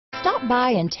Stop by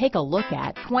and take a look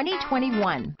at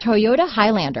 2021 Toyota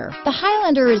Highlander. The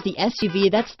Highlander is the SUV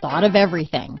that's thought of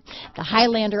everything. The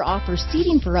Highlander offers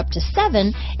seating for up to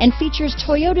 7 and features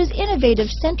Toyota's innovative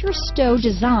center stow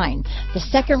design. The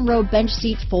second row bench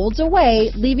seat folds away,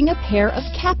 leaving a pair of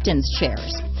captain's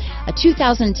chairs. A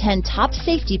 2010 top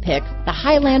safety pick, the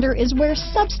Highlander is where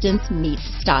substance meets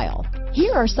style.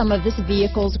 Here are some of this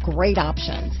vehicle's great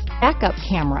options: backup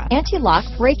camera, anti-lock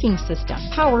braking system,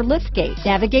 power liftgate,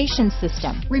 navigation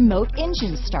system, remote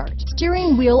engine start,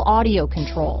 steering wheel audio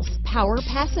controls, power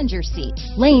passenger seat,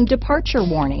 lane departure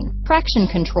warning, traction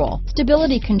control,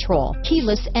 stability control,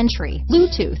 keyless entry,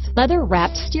 Bluetooth, leather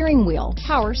wrapped steering wheel,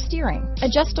 power steering,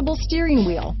 adjustable steering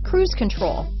wheel, cruise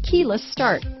control, keyless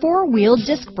start, 4-wheel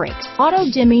disc brakes, auto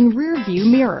dimming rear view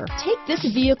mirror. Take this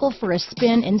vehicle for a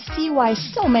spin and see why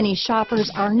so many shoppers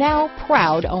are now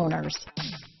proud owners.